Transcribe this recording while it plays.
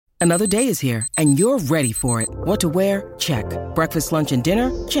Another day is here, and you're ready for it. What to wear? Check. Breakfast, lunch, and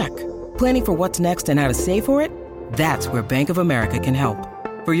dinner? Check. Planning for what's next and how to save for it? That's where Bank of America can help.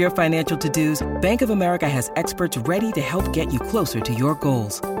 For your financial to-dos, Bank of America has experts ready to help get you closer to your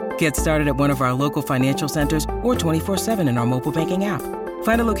goals. Get started at one of our local financial centers or 24/7 in our mobile banking app.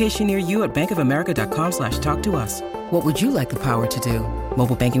 Find a location near you at bankofamerica.com/talktous. What would you like the power to do?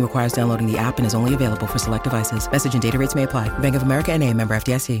 Mobile banking requires downloading the app and is only available for select devices. Message and data rates may apply. Bank of America N.A., member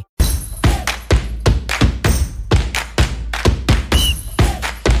FDIC.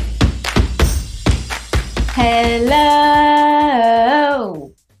 Hello,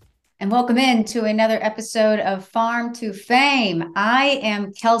 and welcome in to another episode of Farm to Fame. I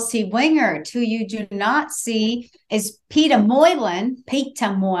am Kelsey Wingert. Who you do not see is Peter Moylan,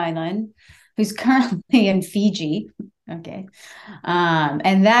 who's currently in Fiji. Okay.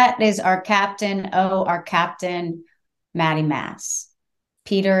 And that is our captain, Matty Mass.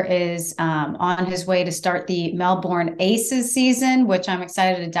 Peter is on his way to start the Melbourne Aces season, which I'm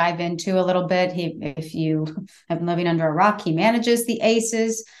excited to dive into a little bit. If you have been living under a rock, he manages the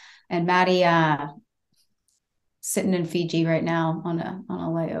Aces, and Matty sitting in Fiji right now on a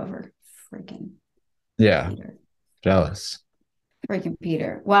layover. Freaking Peter. Jealous. Freaking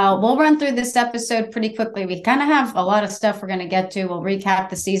Peter. Well, we'll run through this episode pretty quickly. We kind of have a lot of stuff we're going to get to. We'll recap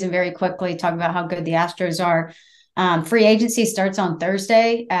the season very quickly, talk about how good the Astros are. Free agency starts on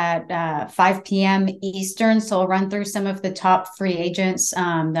Thursday at 5 p.m. Eastern. So we'll run through some of the top free agents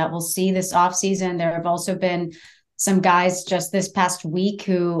that we'll see this offseason. There have also been some guys just this past week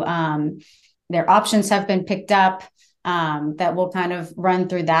who their options have been picked up that we'll kind of run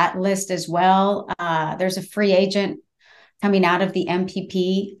through that list as well. There's a free agent coming out of the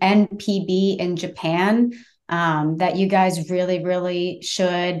NPB in Japan that you guys really, really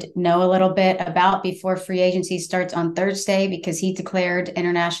should know a little bit about before free agency starts on Thursday, because he declared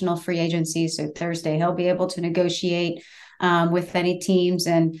international free agency. So Thursday, he'll be able to negotiate with any teams.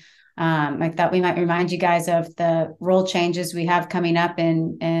 And I thought we might remind you guys of the rule changes we have coming up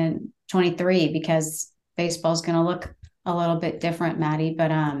in 23, because baseball is going to look a little bit different, Maddie. But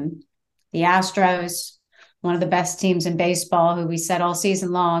the Astros, one of the best teams in baseball, who we said all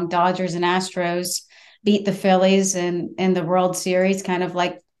season long, Dodgers and Astros, beat the Phillies in the World Series, kind of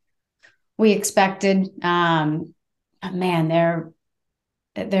like we expected. But man,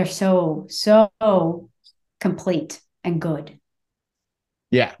 they're so complete and good.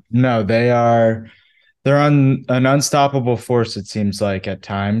 Yeah, no, they're on an unstoppable force, it seems like, at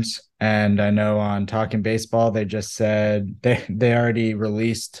times. And I know on Talking Baseball, they just said they already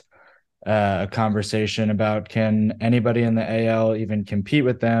released a conversation about, can anybody in the AL even compete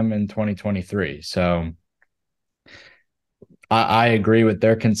with them in 2023? So I agree with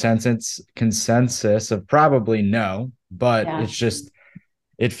their consensus of probably no, but It's just,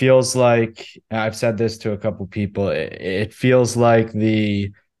 it feels like, I've said this to a couple people, it feels like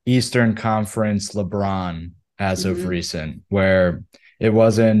the Eastern Conference LeBron as of recent, where it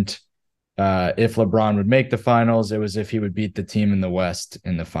wasn't if LeBron would make the finals, it was if he would beat the team in the West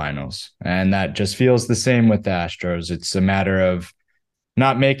in the finals. And that just feels the same with the Astros. It's a matter of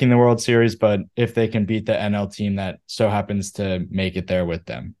not making the World Series, but if they can beat the NL team that so happens to make it there with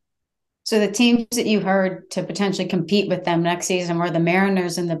them. So the teams that you heard to potentially compete with them next season were the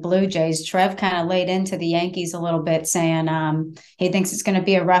Mariners and the Blue Jays. Trev kind of laid into the Yankees a little bit, saying he thinks it's going to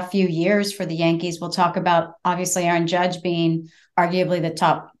be a rough few years for the Yankees. We'll talk about, obviously, Aaron Judge being arguably the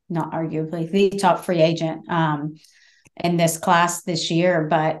top free agent in this class this year.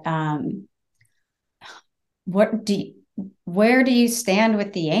 But where do you stand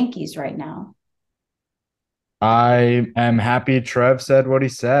with the Yankees right now? I am happy Trev said what he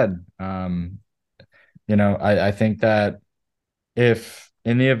said. I think that if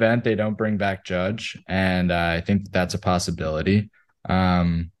in the event they don't bring back Judge, and I think that's a possibility,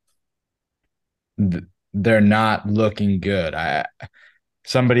 they're not looking good.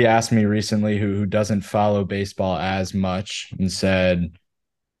 Somebody asked me recently who doesn't follow baseball as much and said,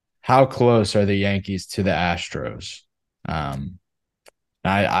 how close are the Yankees to the Astros?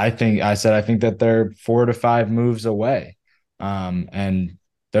 I think that they're 4 to 5 moves away. And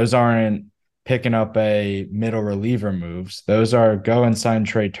those aren't picking up a middle reliever moves. Those are go and sign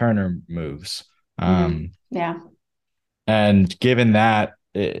Trey Turner moves. Yeah. And given that,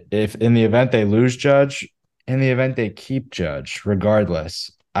 if in the event they lose Judge, in the event they keep Judge, regardless,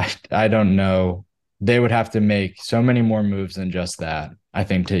 I don't know. They would have to make so many more moves than just that, I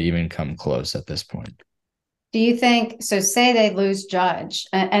think, to even come close at this point. Do you think, so say they lose Judge,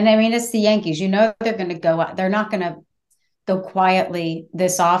 and I mean, it's the Yankees, they're going to go out. They're not going to go quietly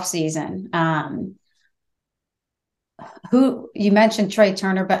this offseason. who you mentioned Trey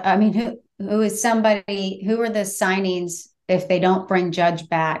Turner, but I mean, who is somebody, who are the signings if they don't bring Judge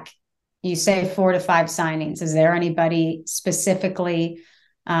back? You say 4 to 5 signings. Is there anybody specifically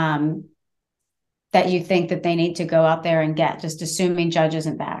that you think that they need to go out there and get, just assuming Judge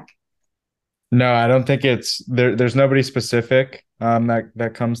isn't back? No, I don't think it's there. There's nobody specific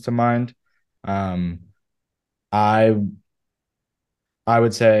that comes to mind. Um, I I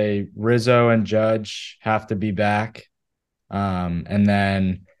would say Rizzo and Judge have to be back. And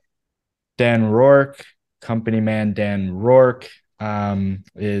then Dan Rourke, company man Dan Rourke,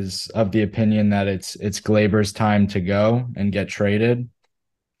 is of the opinion that it's Glaber's time to go and get traded.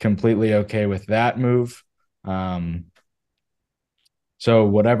 Completely okay with that move. So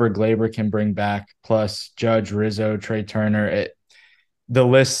whatever Glaber can bring back, plus Judge, Rizzo, Trey Turner, the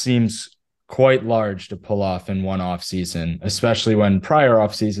list seems quite large to pull off in one off season, especially when prior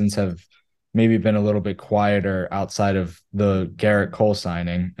off seasons have maybe been a little bit quieter outside of the Garrett Cole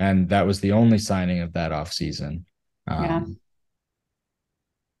signing, and that was the only signing of that off season.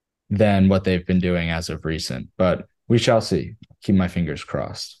 Than what they've been doing as of recent, but we shall see. Keep my fingers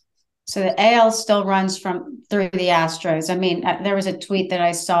crossed. So the AL still runs through the Astros. I mean, there was a tweet that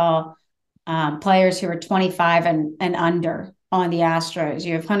I saw, players who are 25 and under on the Astros.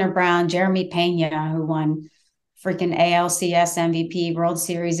 You have Hunter Brown, Jeremy Pena, who won freaking ALCS MVP, World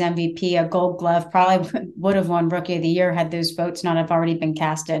Series MVP, a Gold Glove, probably would have won Rookie of the Year had those votes not have already been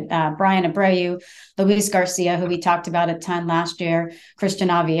casted. Brian Abreu, Luis Garcia, who we talked about a ton last year, Christian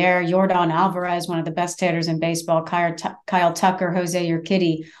Javier, Yordan Alvarez, one of the best hitters in baseball, Kyle Tucker, Jose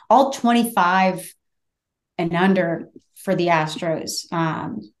Urquidy, all 25 and under for the Astros.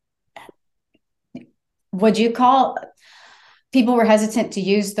 Would you call... People were hesitant to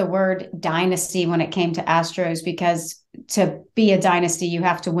use the word dynasty when it came to Astros, because to be a dynasty, you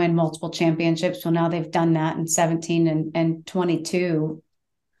have to win multiple championships. Well, now they've done that in 17 and 22.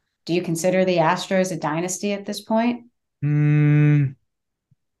 Do you consider the Astros a dynasty at this point?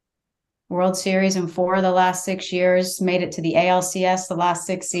 World Series in 4 of the last 6 years, made it to the ALCS the last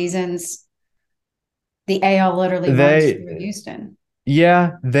 6 seasons. The AL literally runs through Houston.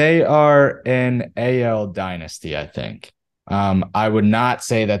 Yeah, they are an AL dynasty, I think. I would not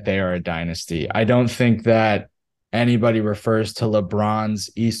say that they are a dynasty. I don't think that anybody refers to LeBron's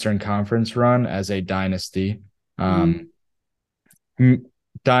Eastern Conference run as a dynasty. Eastern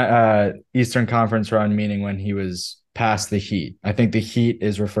Conference run meaning when he was past the Heat. I think the Heat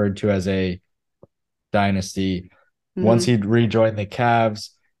is referred to as a dynasty. Once he rejoined the Cavs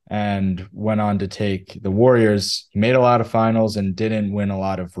and went on to take the Warriors, he made a lot of finals and didn't win a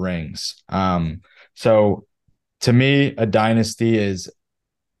lot of rings. So to me, a dynasty is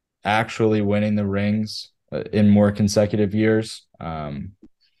actually winning the rings in more consecutive years.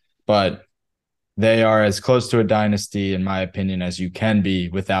 But they are as close to a dynasty, in my opinion, as you can be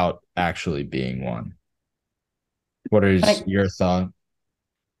without actually being one. What is your thought?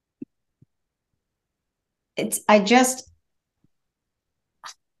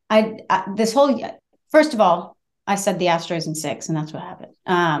 First of all, I said the Astros in 6, and that's what happened.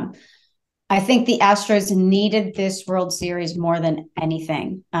 I think the Astros needed this World Series more than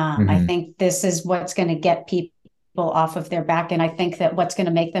anything. I think this is what's going to get people off of their back. And I think that what's going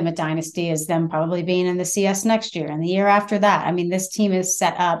to make them a dynasty is them probably being in the CS next year and the year after that. I mean, this team is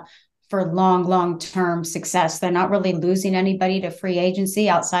set up for long-term success. They're not really losing anybody to free agency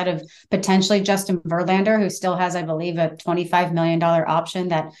outside of potentially Justin Verlander, who still has, I believe, a $25 million option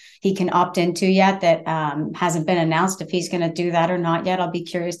that he can opt into yet that hasn't been announced if he's going to do that or not yet. I'll be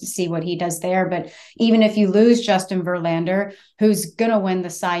curious to see what he does there. But even if you lose Justin Verlander, who's going to win the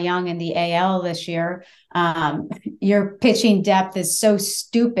Cy Young in the AL this year, your pitching depth is so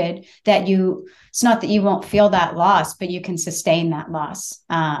stupid that it's not that you won't feel that loss, but you can sustain that loss.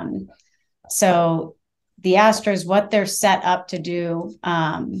 So the Astros, what they're set up to do,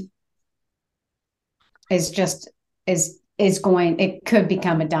 it could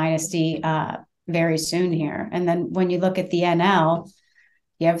become a dynasty very soon here. And then when you look at the NL,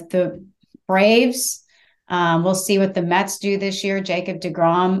 you have the Braves. We'll see what the Mets do this year. Jacob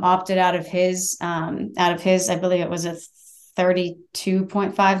deGrom opted out of his, I believe it was a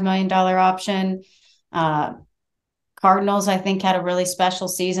 $32.5 million option. Cardinals, I think, had a really special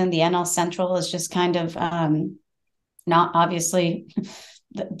season. The NL Central is just kind of not obviously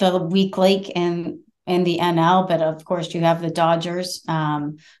the weak link in the NL, but of course you have the Dodgers.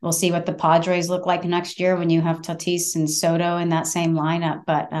 We'll see what the Padres look like next year when you have Tatis and Soto in that same lineup.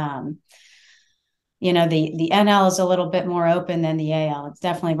 But the NL is a little bit more open than the AL. It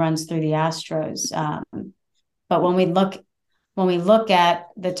definitely runs through the Astros. But when we look at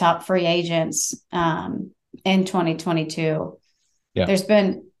the top free agents, in 2022. Yeah. There's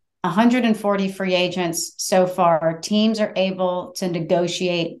been 140 free agents so far. Teams are able to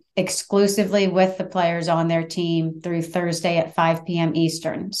negotiate exclusively with the players on their team through Thursday at 5 p.m.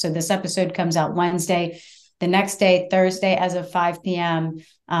 Eastern. So this episode comes out Wednesday. The next day, Thursday, as of 5 p.m.,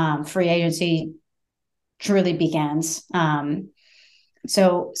 free agency truly begins.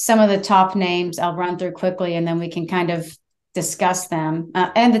 So some of the top names I'll run through quickly, and then we can kind of discuss them.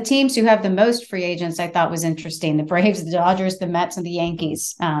 And the teams who have the most free agents I thought was interesting: the Braves, the Dodgers, the Mets, and the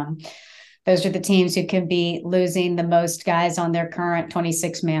Yankees. Those are the teams who can be losing the most guys on their current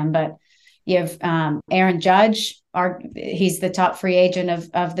 26-man. But you have Aaron Judge, he's the top free agent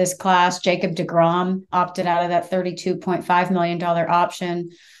of this class. Jacob deGrom opted out of that $32.5 million option.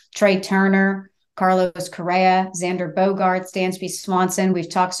 Trey Turner, Carlos Correa, Xander Bogaerts, Dansby Swanson. We've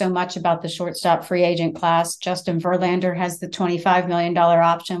talked so much about the shortstop free agent class. Justin Verlander has the $25 million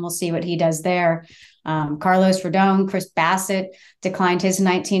option. We'll see what he does there. Carlos Rodon, Chris Bassett declined his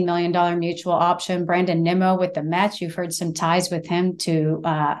 $19 million mutual option. Brandon Nimmo with the Mets. You've heard some ties with him to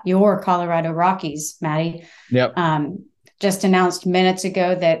your Colorado Rockies, Maddie. Yep. Just announced minutes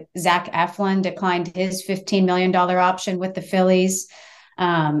ago that Zach Eflin declined his $15 million option with the Phillies.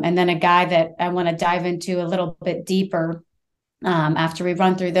 And then a guy that I want to dive into a little bit deeper after we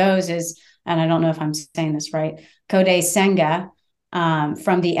run through those is, and I don't know if I'm saying this right, Kodai Senga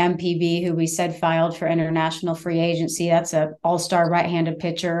from the MPB, who we said filed for international free agency. That's an all-star right-handed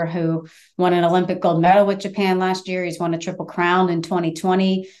pitcher who won an Olympic gold medal with Japan last year. He's won a Triple Crown in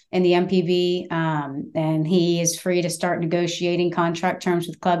 2020 in the MPB, and he is free to start negotiating contract terms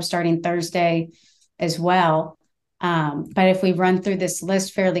with clubs starting Thursday as well. But if we run through this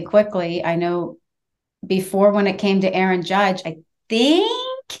list fairly quickly, I know before, when it came to Aaron Judge, I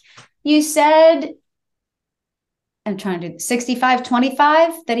think you said, I'm trying to do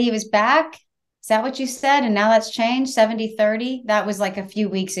 65-25 that he was back. Is that what you said? And now that's changed 70-30. That was like a few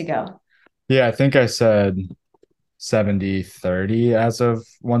weeks ago. Yeah, I think I said 70-30 as of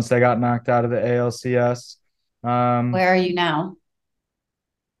once they got knocked out of the ALCS. Where are you now?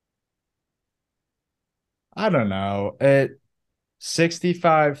 I don't know.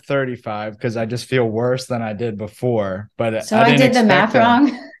 65-35 because I just feel worse than I did before. But so I did the math wrong.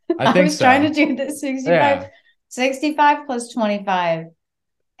 I think was trying to do the 65. Yeah. 65 plus 25.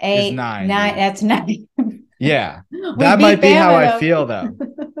 8, 9. That's 9. Yeah. That might be how I feel, though.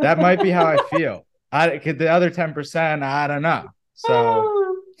 That might be how I feel. The other 10%, I don't know.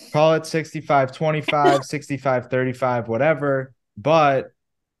 So call it 65-25, 65-35, whatever. But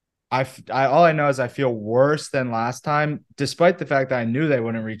I all I know is I feel worse than last time, despite the fact that I knew they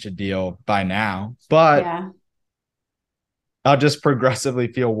wouldn't reach a deal by now. But yeah, I'll just progressively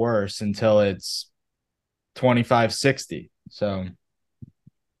feel worse until it's 25-60. So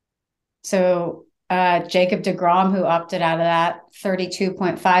Jacob deGrom, who opted out of that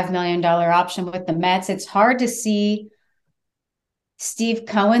 $32.5 million option with the Mets, it's hard to see Steve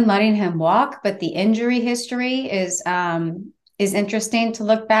Cohen letting him walk, but the injury history is interesting to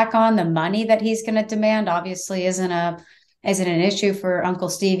look back on. The money that he's going to demand obviously isn't an issue for Uncle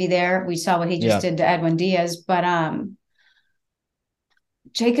Stevie there. We saw what he just did to Edwin Diaz, but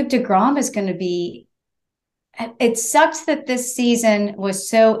Jacob deGrom is going to be, it sucks that this season was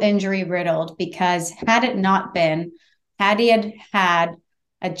so injury riddled, because had it not been, had he had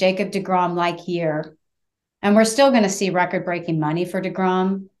a Jacob deGrom like year, and we're still going to see record breaking money for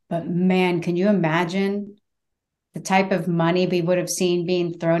deGrom, but man, can you imagine the type of money we would have seen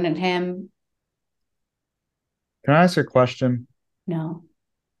being thrown at him? Can I ask a question? No.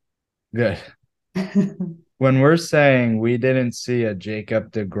 Good. When we're saying we didn't see a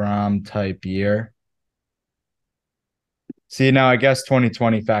Jacob deGrom type year, see, now I guess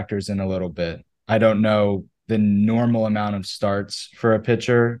 2020 factors in a little bit. I don't know the normal amount of starts for a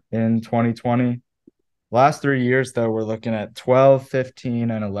pitcher in 2020. Last 3 years, though, we're looking at 12,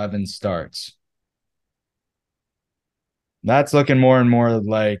 15, and 11 starts. That's looking more and more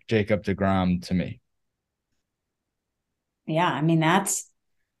like Jacob deGrom to me. Yeah, I mean,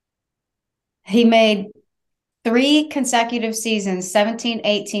 he made 3 consecutive seasons, 17,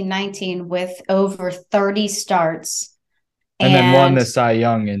 18, 19, with over 30 starts. And then won the Cy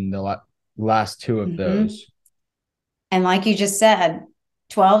Young in the last 2 of those. And like you just said,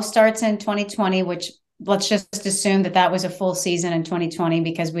 12 starts in 2020, which let's just assume that was a full season in 2020,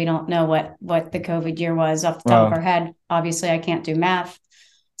 because we don't know what the COVID year was off the top of our head. Obviously, I can't do math.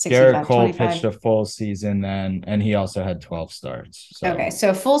 Garrett Cole 25. Pitched a full season then, and he also had 12 starts. So. Okay,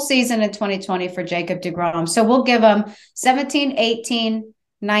 so a full season in 2020 for Jacob deGrom. So we'll give him 17, 18,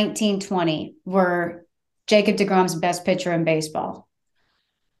 19, 20 were Jacob deGrom's best pitcher in baseball.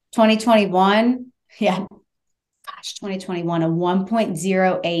 2021, 2021, a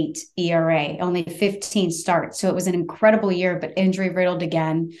 1.08 ERA, only 15 starts. So it was an incredible year, but injury riddled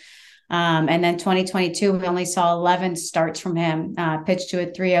again. And then 2022, we only saw 11 starts from him, pitched to a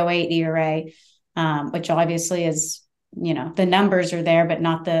 3.08 ERA, which obviously is, the numbers are there, but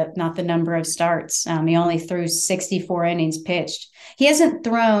not the number of starts. He only threw 64 innings pitched. He hasn't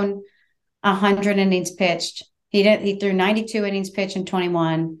thrown 100 innings pitched. He threw 92 innings pitched in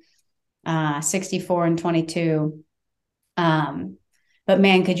 21, 64 in 22. But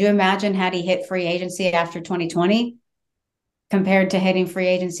man, could you imagine had he hit free agency after 2020 compared to hitting free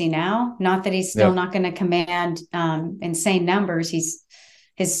agency now? Not that he's still not going to command insane numbers.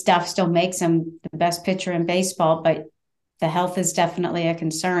 His stuff still makes him the best pitcher in baseball, but the health is definitely a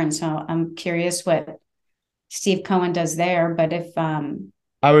concern. So I'm curious what Steve Cohen does there. But if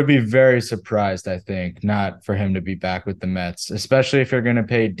I would be very surprised, I think, not for him to be back with the Mets, especially if you're going to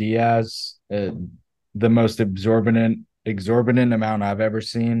pay Diaz the most exorbitant amount I've ever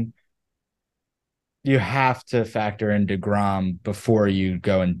seen. You have to factor in DeGrom before you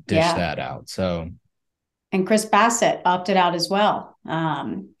go and dish that out. So, and Chris Bassett opted out as well.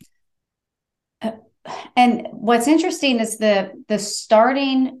 And what's interesting is the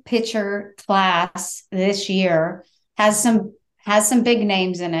starting pitcher class this year has some big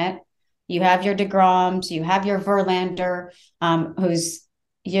names in it. You have your DeGroms, you have your Verlander, who's,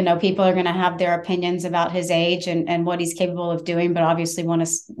 people are going to have their opinions about his age and what he's capable of doing, but obviously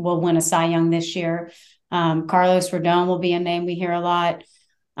will win a Cy Young this year. Carlos Rodon will be a name we hear a lot.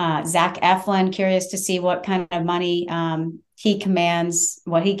 Zach Eflin, curious to see what kind of money he commands,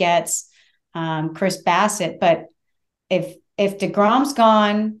 what he gets. Chris Bassett. But if DeGrom's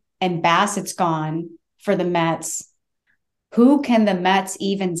gone and Bassett's gone for the Mets, who can the Mets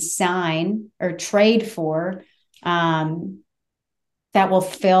even sign or trade for that will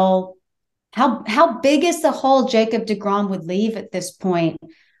fill? How big is the hole Jacob DeGrom would leave at this point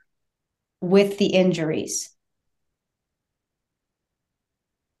with the injuries?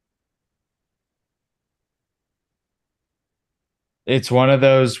 It's one of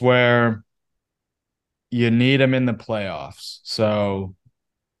those where you need him in the playoffs. So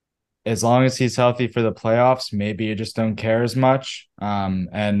as long as he's healthy for the playoffs, maybe you just don't care as much.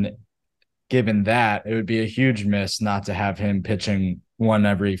 And given that, it would be a huge miss not to have him pitching one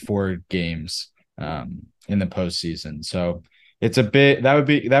every 4 games in the postseason. So it's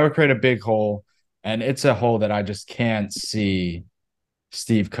that would create a big hole. And it's a hole that I just can't see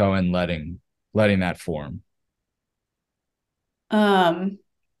Steve Cohen letting that form.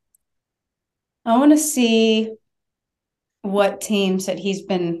 I want to see what teams that he's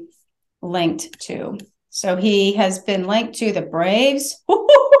been linked to. So he has been linked to the Braves.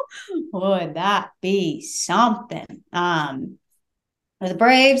 Would that be something? The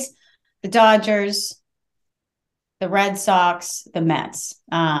Braves, the Dodgers, the Red Sox, the Mets.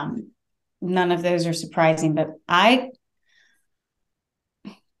 None of those are surprising, but I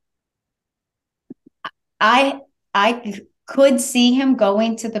could see him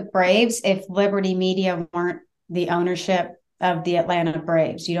going to the Braves if Liberty Media weren't the ownership of the Atlanta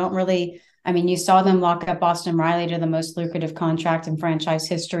Braves. You don't really, you saw them lock up Austin Riley to the most lucrative contract in franchise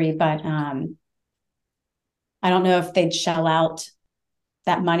history, but I don't know if they'd shell out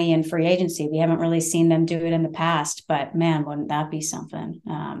that money in free agency. We haven't really seen them do it in the past, but man, wouldn't that be something?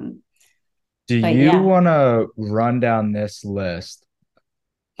 Do you want to run down this list?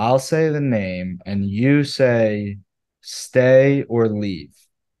 I'll say the name and you say stay or leave.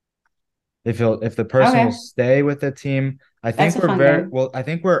 If the person will stay with the team, I think I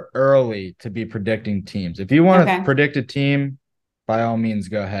think we're early to be predicting teams. If you want to predict a team, by all means,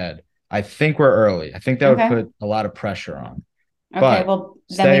 go ahead. I think we're early. I think that would put a lot of pressure on. Okay, well,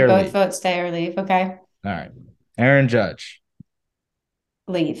 then we both vote stay or leave. Okay. All right. Aaron Judge.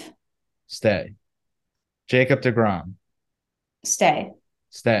 Leave. Stay. Jacob DeGrom. Stay.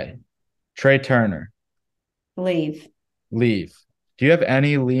 Stay. Trey Turner. Leave. Leave. Do you have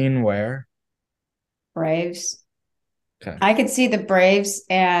any lean where? Braves. Okay. I could see the Braves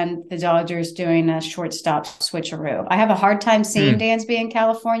and the Dodgers doing a shortstop switcheroo. I have a hard time seeing Dansby in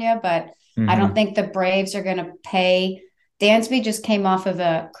California, but I don't think the Braves are going to pay. Dansby just came off of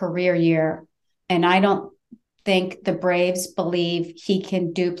a career year, and I don't think the Braves believe he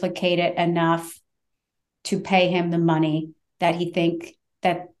can duplicate it enough to pay him the money that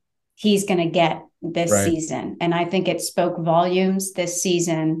he's going to get this season. And I think it spoke volumes this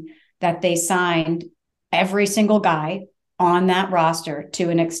season that they signed every single guy on that roster to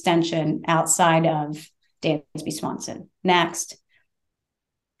an extension outside of Dansby Swanson. Next.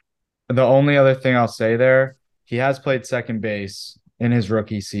 The only other thing I'll say there, he has played second base in his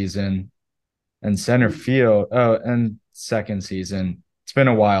rookie season. And center field. Oh, and second season. It's been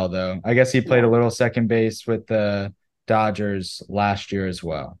a while though. I guess he played a little second base with the Dodgers last year as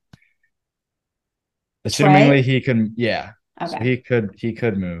well. Assumingly Trey? he can, yeah. So Okay. he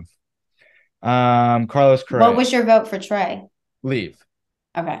could move. Carlos What Correa, was your vote for Trey? leave.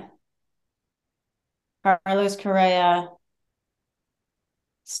 Okay. Carlos Correa,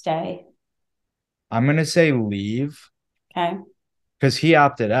 stay. I'm gonna say leave Okay. because he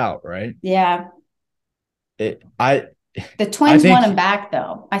opted out, right? Yeah. It, I The I Twins think want him back,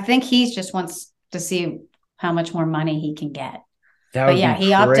 though. I think he just wants to see how much more money he can get. that But would yeah, be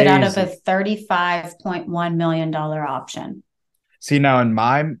he opted out of a crazy. $35.1 million option. See, now in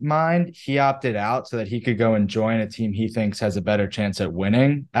my mind, he opted out so that he could go and join a team he thinks has a better chance at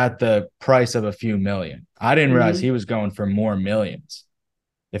winning at the price of a few million. I didn't realize he was going for more millions.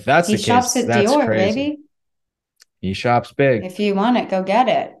 If that's He the shops case, at that's Dior, crazy. baby. He shops big. If you want it, go get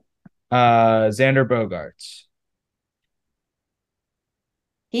it. Xander Bogaerts.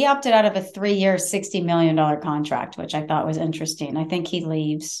 He opted out of a 3-year, $60 million contract, which I thought was interesting. I think he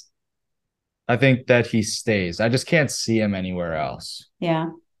leaves. I think that he stays. I just can't see him anywhere else.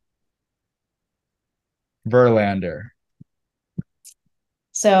 Yeah. Verlander.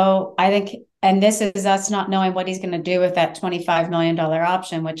 So I think, and this is us not knowing what he's going to do with that $25 million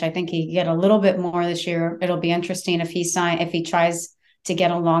option, which I think he could get a little bit more this year. It'll be interesting if he tries to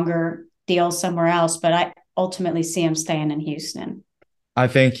get a longer deal somewhere else, but I ultimately see him staying in Houston. I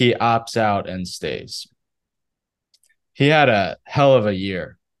think he opts out and stays. He had a hell of a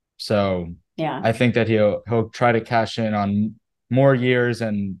year. So Yeah. I think that he'll try to cash in on more years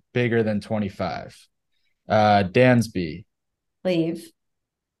and bigger than 25. Dansby. Leave.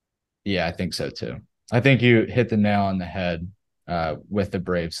 Yeah, I think so too. I think you hit the nail on the head with the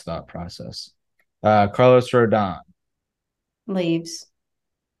Braves thought process. Carlos Rodon. Leaves.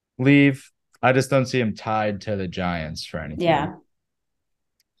 Leave. I just don't see him tied to the Giants for anything. Yeah.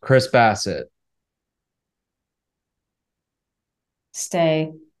 Chris Bassett.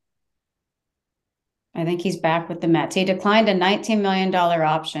 Stay. I think he's back with the Mets. He declined a $19 million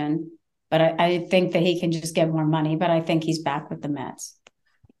option, but I think that he can just get more money, but I think he's back with the Mets.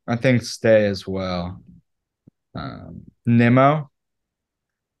 I think stay as well. Nimmo.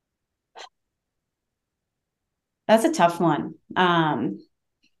 That's a tough one. I'm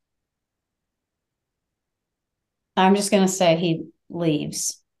just going to say he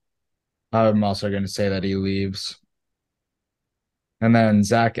leaves. I'm also going to say that he leaves. And then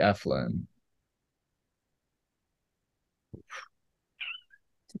Zach Eflin.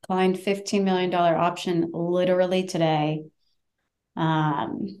 Declined $15 million option literally today. I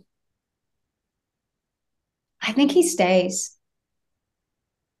think he stays.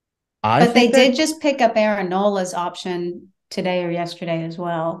 But they did just pick up Aaron Nola's option today or yesterday as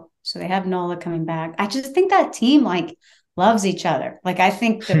well. So they have Nola coming back. I just think that team loves each other. I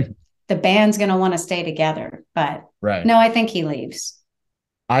think the band's going to want to stay together. But right. No, I think he leaves.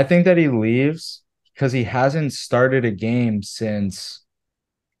 I think that he leaves because he hasn't started a game since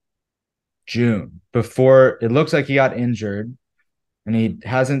June. Before, it looks like he got injured, and he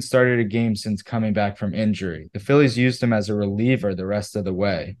hasn't started a game since coming back from injury. The Phillies used him as a reliever the rest of the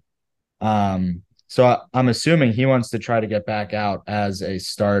way. So I'm assuming he wants to try to get back out as a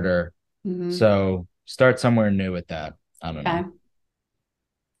starter. Mm-hmm. So start somewhere new with that. I don't know.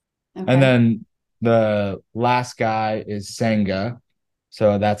 Okay. And then the last guy is Senga.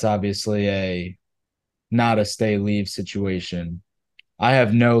 So that's obviously not a stay leave situation. I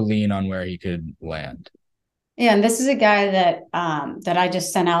have no lean on where he could land. Yeah, and this is a guy that I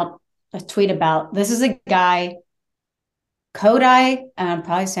just sent out a tweet about. This is a guy, Kodai, and I'm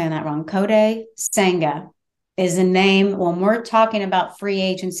probably saying that wrong. Kodai Senga is a name when we're talking about free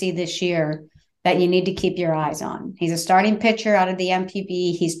agency this year that you need to keep your eyes on. He's a starting pitcher out of the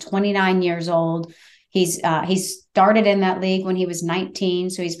MPB. He's 29 years old. He started in that league when he was 19,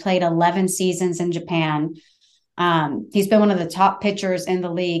 so he's played 11 seasons in Japan. He's been one of the top pitchers in the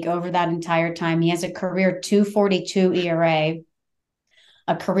league over that entire time. He has a career 2.42 ERA,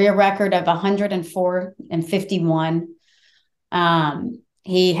 a career record of 104 and 51.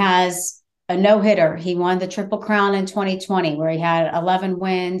 He has a no-hitter. He won the Triple Crown in 2020, where he had 11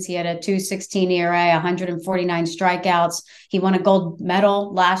 wins. He had a 2.16 ERA, 149 strikeouts. He won a gold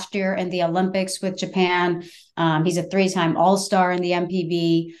medal last year in the Olympics with Japan. He's a 3-time All-Star in the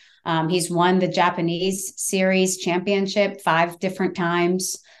MPB. He's won the Japanese Series championship 5 different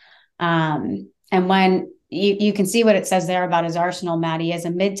times. And when you can see what it says there about his arsenal, Matt, he has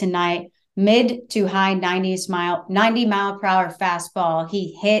a mid to mid to high 90 mile per hour fastball.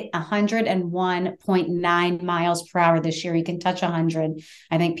 He hit 101.9 miles per hour this year. He can touch 100.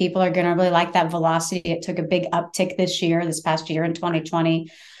 I think people are going to really like that velocity. It took a big uptick this past year in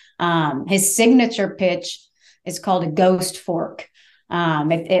 2020. His signature pitch is called a ghost fork.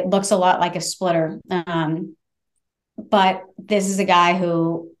 It looks a lot like a splitter. But this is a guy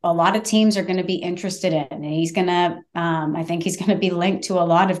who a lot of teams are going to be interested in. And he's going to, I think he's going to be linked to a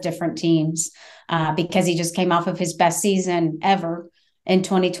lot of different teams because he just came off of his best season ever in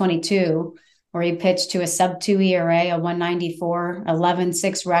 2022, where he pitched to a sub-2 ERA, a 194,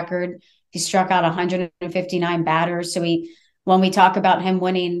 11-6 record. He struck out 159 batters. So when we talk about him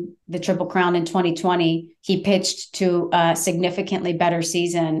winning the Triple Crown in 2020, he pitched to a significantly better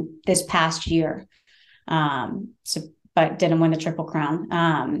season this past year. But didn't win the Triple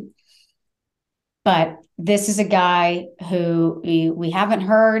Crown. But this is a guy who we haven't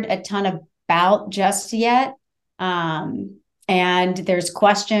heard a ton about just yet. And there's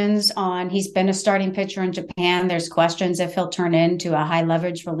questions on, he's been a starting pitcher in Japan. There's questions if he'll turn into a high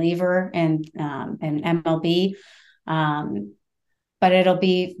leverage reliever in MLB. But it'll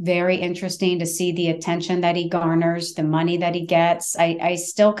be very interesting to see the attention that he garners, the money that he gets. I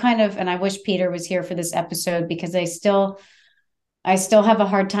still kind of, and I wish Peter was here for this episode because I still have a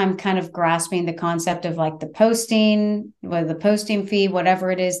hard time kind of grasping the concept of like the posting fee,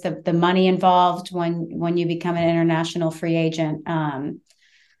 whatever it is, the money involved when you become an international free agent.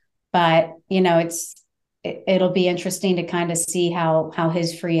 But it'll be interesting to kind of see how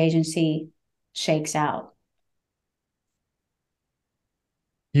his free agency shakes out.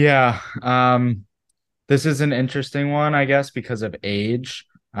 Yeah. This is an interesting one, I guess, because of age.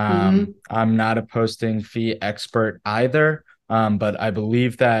 I'm not a posting fee expert either. But I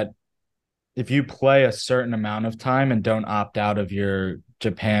believe that if you play a certain amount of time and don't opt out of your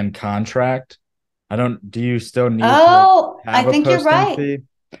Japan contract, do you still need to have I think you're right. fee?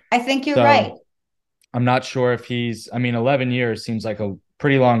 I think you're right. I'm not sure if 11 years seems like a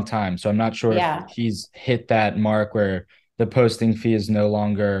pretty long time. So I'm not sure if he's hit that mark where the posting fee is no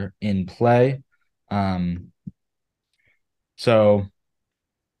longer in play. Okay,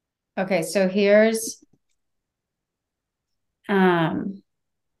 so here's I'm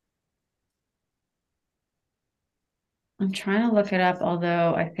trying to look it up,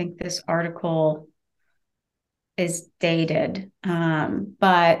 although I think this article is dated.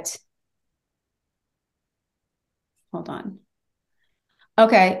 But hold on.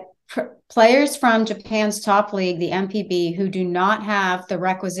 Okay. Players from Japan's top league, the MPB, who do not have the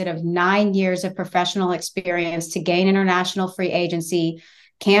requisite of 9 years of professional experience to gain international free agency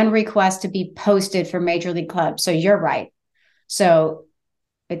can request to be posted for major league clubs. So you're right. So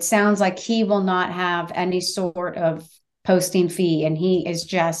it sounds like he will not have any sort of posting fee, and he is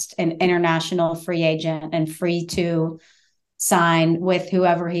just an international free agent and free to sign with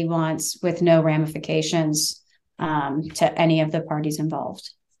whoever he wants with no ramifications to any of the parties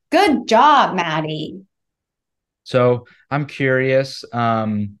involved. Good job, Maddie. So I'm curious,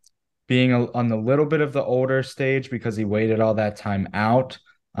 being on the little bit of the older stage because he waited all that time out.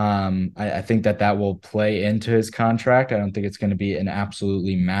 I think that will play into his contract. I don't think it's going to be an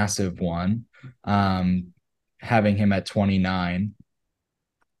absolutely massive one, having him at 29.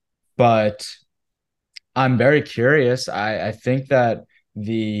 But I'm very curious. I think that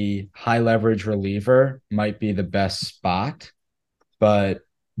the high leverage reliever might be the best spot, but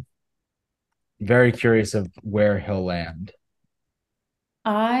very curious of where he'll land.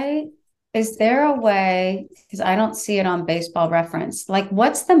 Is there a way, because I don't see it on Baseball Reference, like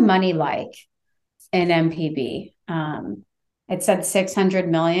what's the money like in MPB? It said 600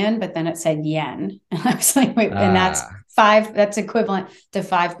 million, but then it said yen. And I was like, wait, and that's equivalent to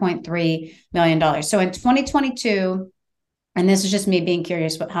 $5.3 million. So in 2022, and this is just me being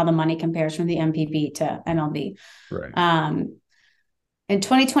curious how the money compares from the MPB to MLB. Right. In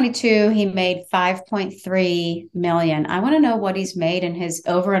 2022, he made 5.3 million. I want to know what he's made in his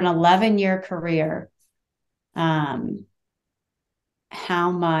over an 11-year career. How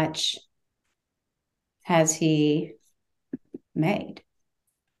much has he made?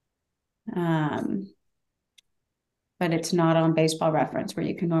 But it's not on Baseball Reference where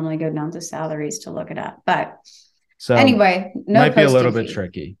you can normally go down to salaries to look it up. But anyway, might be a little bit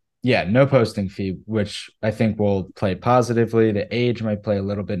tricky. Yeah, no posting fee, which I think will play positively. The age might play a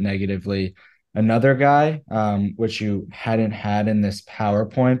little bit negatively. Another guy, which you hadn't had in this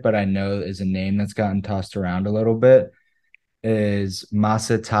PowerPoint, but I know is a name that's gotten tossed around a little bit, is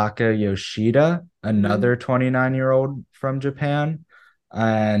Masataka Yoshida, another 29-year-old from Japan.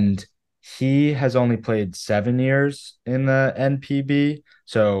 And he has only played 7 years in the NPB.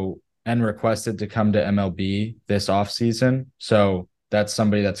 So and requested to come to MLB this offseason. So that's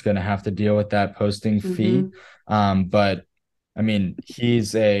somebody that's going to have to deal with that posting fee. But I mean,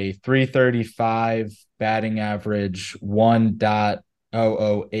 he's a 335 batting average,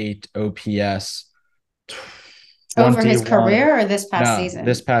 1.008 OPS. Over his career or this past season?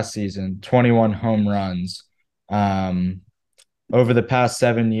 This past season, 21 home runs. Over the past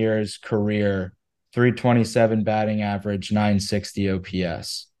 7 years career, 327 batting average, 960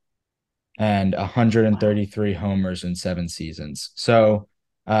 OPS, and 133 homers in 7 seasons. So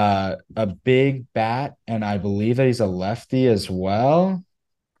a big bat, and I believe that he's a lefty as well.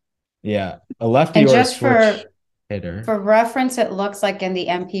 Yeah, a lefty and or just a switch hitter. For reference, it looks like in the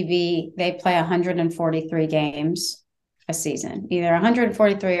MPB, they play 143 games a season, either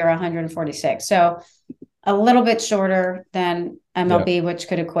 143 or 146. So a little bit shorter than MLB, which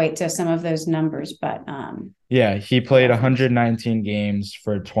could equate to some of those numbers. But yeah, he played 119 games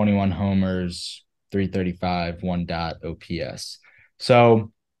for 21 homers, 335, 1 OPS.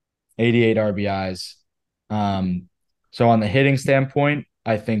 So 88 RBIs. So on the hitting standpoint,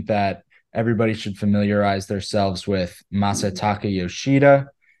 I think that everybody should familiarize themselves with Masataka Yoshida.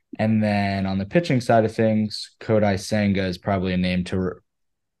 And then on the pitching side of things, Kodai Senga is probably a name to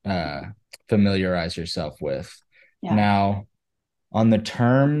familiarize yourself with. Yeah. Now, on the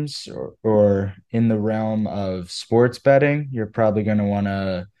terms or in the realm of sports betting, you're probably going to want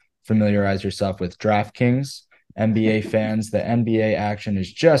to familiarize yourself with DraftKings. NBA fans, the NBA action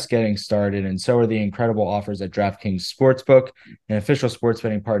is just getting started, and so are the incredible offers at DraftKings Sportsbook, an official sports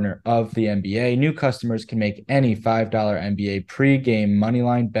betting partner of the NBA. New customers can make any $5 NBA pregame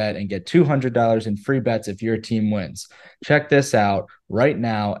moneyline bet and get $200 in free bets if your team wins. Check this out. Right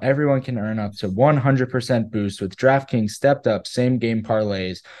now, everyone can earn up to 100% boost with DraftKings stepped-up same-game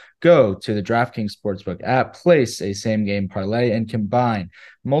parlays. Go to the DraftKings Sportsbook app, place a same-game parlay, and combine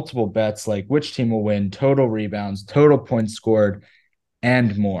multiple bets like which team will win, total rebounds, total points scored,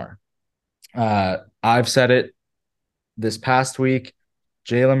 and more. I've said it this past week.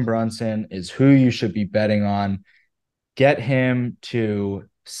 Jalen Brunson is who you should be betting on. Get him to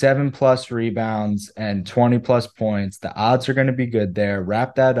 7+ rebounds and 20+ points. The odds are going to be good there.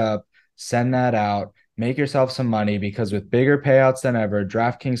 Wrap that up, send that out, make yourself some money, because with bigger payouts than ever,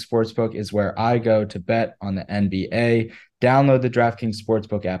 DraftKings Sportsbook is where I go to bet on the NBA. Download the DraftKings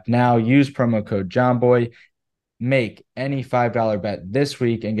Sportsbook app now. Use promo code JOHNBOY. Make any $5 bet this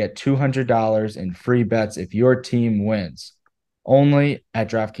week and get $200 in free bets if your team wins. Only at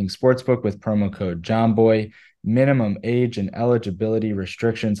DraftKings Sportsbook with promo code JOHNBOY. Minimum age and eligibility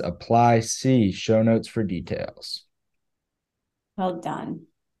restrictions apply. See show notes for details. Well done.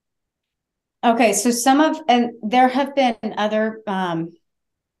 Okay, so there have been other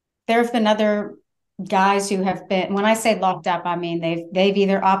guys who have been, when I say locked up, I mean they've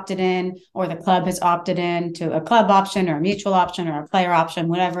either opted in or the club has opted in to a club option or a mutual option or a player option,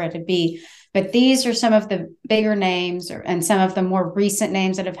 whatever it would be. But these are some of the bigger names and some of the more recent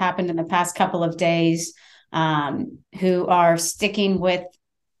names that have happened in the past couple of days, who are sticking with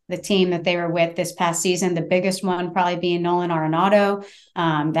the team that they were with this past season. The biggest one probably being Nolan Arenado.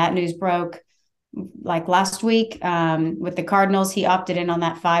 That news broke like last week with the Cardinals. He opted in on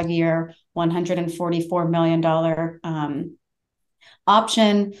that 5-year, $144 million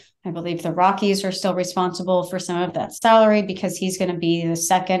option. I believe the Rockies are still responsible for some of that salary because he's going to be the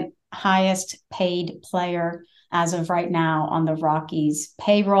second highest paid player as of right now on the Rockies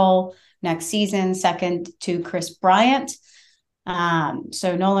payroll next season, second to Chris Bryant.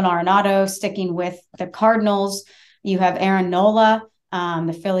 So Nolan Arenado sticking with the Cardinals. You have Aaron Nola.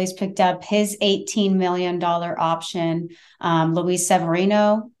 The Phillies picked up his $18 million option. Luis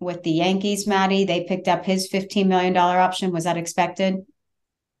Severino with the Yankees, Maddie, they picked up his $15 million option. Was that expected?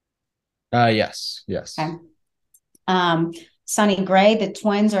 Yes. Okay. Sonny Gray, the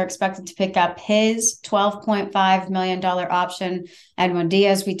Twins are expected to pick up his $12.5 million option. Edwin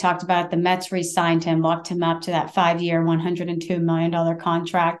Diaz, we talked about it, the Mets re-signed him, locked him up to that 5-year, $102 million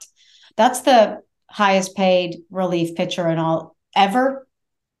contract. That's the highest paid relief pitcher in all ever.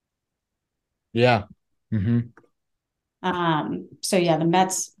 Yeah. Mm-hmm. So yeah, the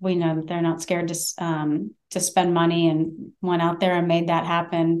Mets, we know that they're not scared to spend money and went out there and made that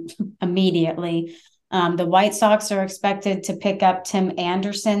happen immediately. The White Sox are expected to pick up Tim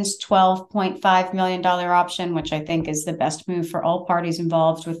Anderson's $12.5 million option, which I think is the best move for all parties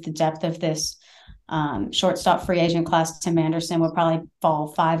involved with the depth of this shortstop free agent class. Tim Anderson will probably fall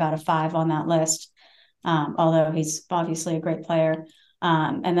 5 out of 5 on that list, although he's obviously a great player.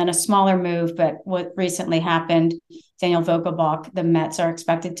 And then a smaller move, but what recently happened, Daniel Vogelbach, the Mets are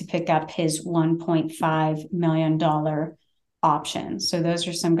expected to pick up his $1.5 million options. So those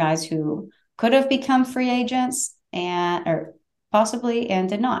are some guys who could have become free agents or possibly and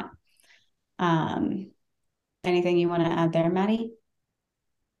did not. Anything you want to add there, Maddie?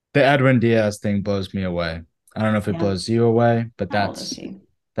 The Edwin Diaz thing blows me away. I don't know if it blows you away, but How old is he?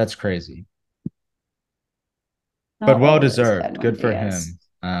 that's crazy. How but well old is deserved. Edwin Good for Diaz?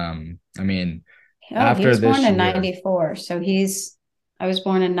 him. I mean, he after was this born in year, 94. So I was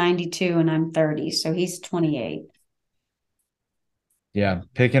born in 92 and I'm 30. So he's 28. Yeah,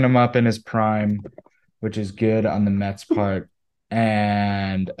 picking him up in his prime, which is good on the Mets part,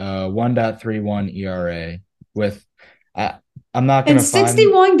 and 1.31 ERA with I'm not in gonna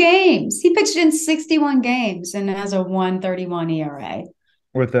 61 games. He pitched in 61 games and has a 131 ERA.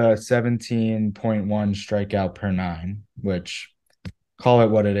 With a 17.1 strikeout per nine, which call it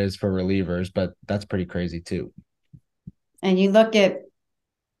what it is for relievers, but that's pretty crazy too. And you look at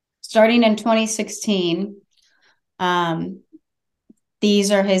starting in 2016,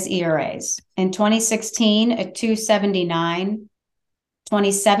 these are his ERAs. In 2016, a 279,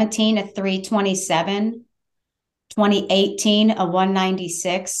 2017, a 327, 2018, a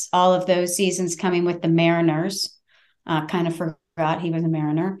 196, all of those seasons coming with the Mariners. Kind of forgot he was a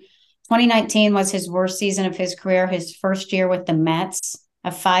Mariner. 2019 was his worst season of his career, his first year with the Mets,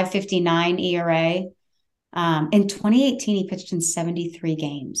 a 5.59 ERA. In 2018, he pitched in 73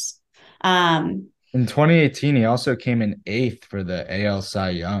 games. In 2018, he also came in 8th for the AL Cy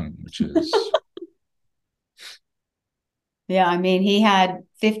Young, which is yeah, I mean, he had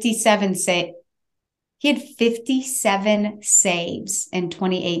 57 saves in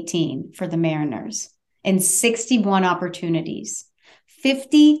 2018 for the Mariners in 61 opportunities.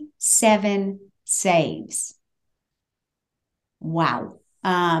 57 saves. Wow.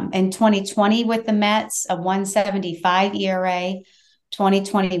 In 2020 with the Mets, a 175 ERA.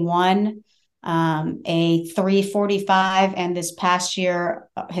 2021, a 3.45, and this past year,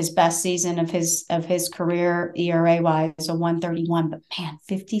 his best season of his career ERA wise, a 1.31. But man,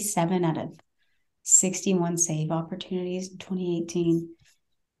 57 out of 61 save opportunities in 2018.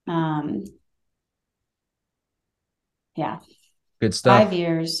 Yeah. Good stuff. 5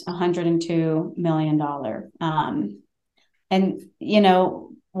 years, $102 million. And,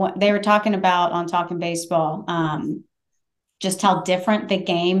 what they were talking about on Talking Baseball, just how different the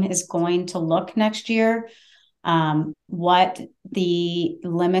game is going to look next year. What the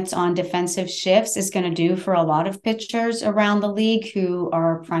limits on defensive shifts is going to do for a lot of pitchers around the league who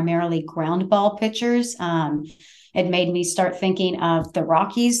are primarily ground ball pitchers. It made me start thinking of the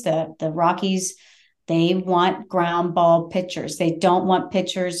Rockies. The Rockies, they want ground ball pitchers. They don't want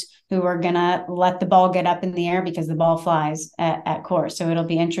pitchers who are going to let the ball get up in the air because the ball flies at course. So it'll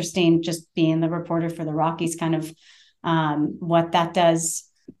be interesting just being the reporter for the Rockies, kind of what that does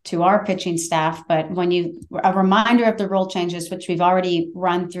to our pitching staff. But a reminder of the rule changes, which we've already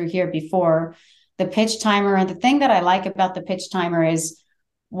run through here before, the pitch timer. And the thing that I like about the pitch timer is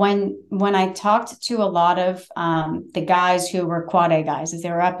when I talked to a lot of the guys who were quad A guys, as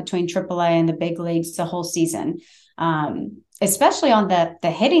they were up between AAA and the big leagues the whole season, especially on the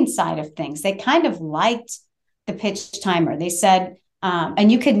hitting side of things, they kind of liked the pitch timer. They said,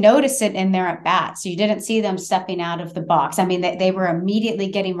 and you could notice it in their at bats. So you didn't see them stepping out of the box. I mean, they were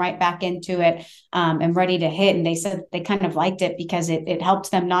immediately getting right back into it and ready to hit. And they said they kind of liked it because it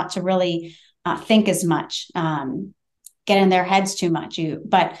helped them not to really think as much, get in their heads too much.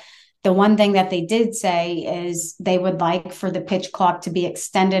 But the one thing that they did say is they would like for the pitch clock to be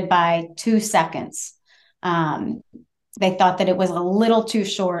extended by 2 seconds. They thought that it was a little too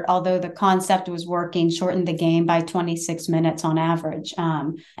short, although the concept was working, shortened the game by 26 minutes on average.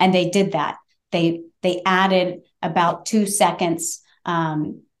 And they did that. They added about 2 seconds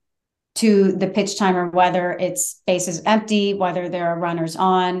to the pitch timer, whether it's bases empty, whether there are runners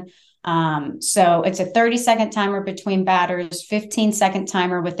on. So it's a 30-second timer between batters, 15-second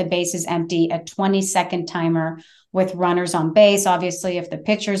timer with the bases empty, a 20-second timer with runners on base. Obviously, if the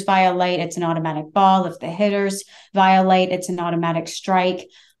pitchers violate, it's an automatic ball. If the hitters violate, it's an automatic strike.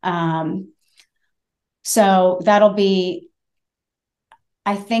 So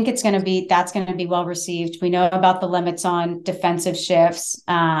I think that's going to be well received. We know about the limits on defensive shifts.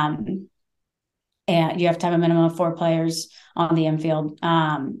 And you have to have a minimum of 4 players on the infield,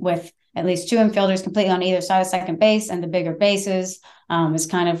 with at least 2 infielders completely on either side of second base, and the bigger bases is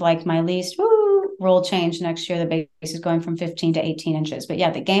kind of like my least rule change next year. The base is going from 15 to 18 inches. But yeah,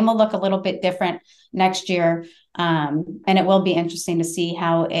 the game will look a little bit different next year. And it will be interesting to see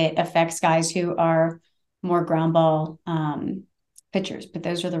how it affects guys who are more ground ball pitchers. But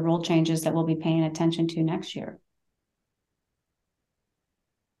those are the rule changes that we'll be paying attention to next year.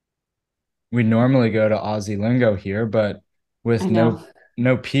 We normally go to Aussie lingo here, but with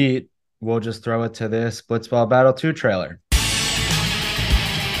no Pete, we'll just throw it to this Blitzball Battle 2 trailer.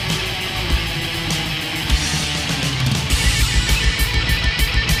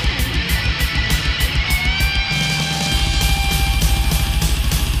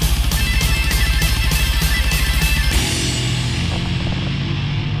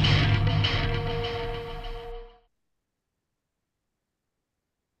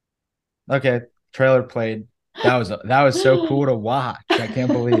 Okay, trailer played. That was so cool to watch. I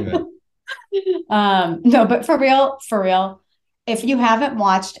can't believe it. No, but for real, if you haven't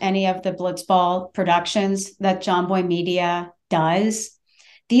watched any of the Blitzball productions that John Boy Media does,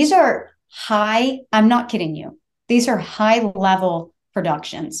 these are I'm not kidding you. These are high level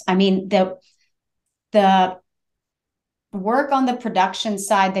productions. I mean, the work on the production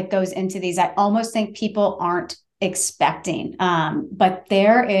side that goes into these, I almost think people aren't expecting. But they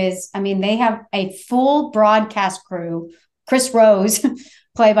have a full broadcast crew, Chris Rose,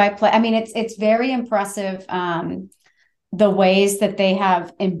 play-by-play. I mean, it's very impressive, the ways that they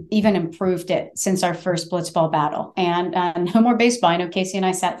have even improved it since our first Blitzball battle. And no more baseball. I know Casey and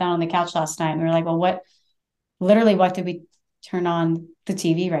I sat down on the couch last night and we were like, well, what did we turn on the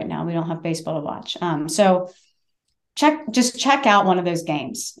TV right now? We don't have baseball to watch. So check out one of those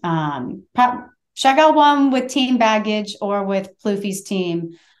games. Check out one with Team Baggage or with Plouffi's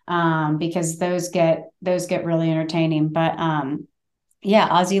team, because those get really entertaining. But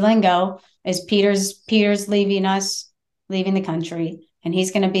Aussie Lingo is Peter's leaving the country, and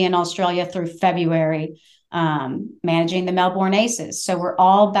he's going to be in Australia through February, managing the Melbourne Aces. So we're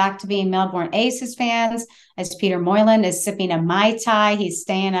all back to being Melbourne Aces fans, as Peter Moylan is sipping a Mai Tai. He's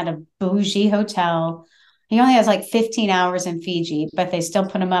staying at a bougie hotel. He only has like 15 hours in Fiji, but they still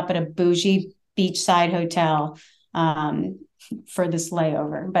put him up at a bougie beachside hotel for this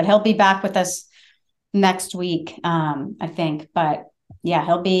layover. But he'll be back with us next week, I think. But yeah,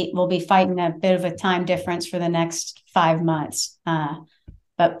 we'll be fighting a bit of a time difference for the next 5 months.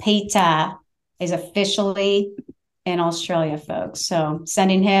 But Peter is officially in Australia, folks. So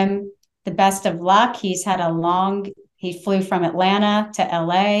sending him the best of luck. He flew from Atlanta to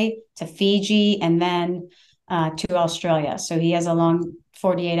LA to Fiji and then to Australia. So he has a long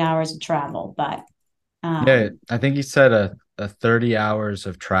 48 hours of travel. But I think he said a 30 hours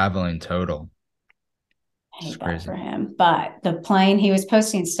of traveling total. I hate that for him. But the plane, he was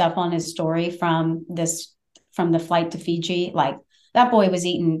posting stuff on his story from the flight to Fiji. Like, that boy was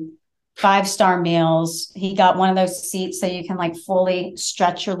eating 5-star meals. He got one of those seats so you can like fully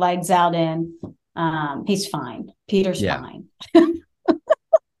stretch your legs out in. He's fine. Peter's fine.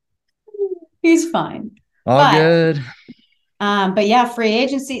 He's fine. Good. But yeah, free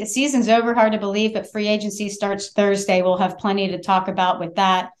agency, the season's over. Hard to believe, but free agency starts Thursday. We'll have plenty to talk about with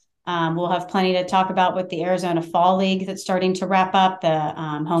that. We'll have plenty to talk about with the Arizona Fall League that's starting to wrap up. The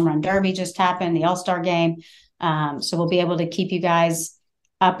Home Run Derby just happened, the All-Star game. So we'll be able to keep you guys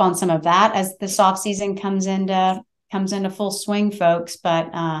up on some of that as this offseason comes into full swing, folks.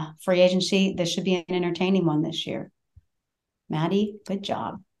 But free agency, this should be an entertaining one this year. Maddie, good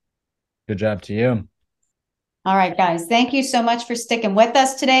job. Good job to you. All right, guys. Thank you so much for sticking with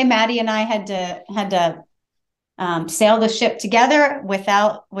us today. Maddie and I had to sail the ship together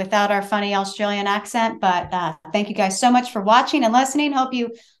without our funny Australian accent. But thank you guys so much for watching and listening. Hope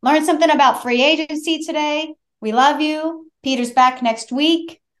you learned something about free agency today. We love you. Peter's back next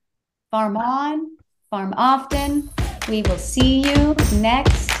week. Farm on, farm often. We will see you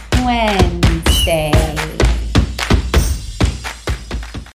next Wednesday.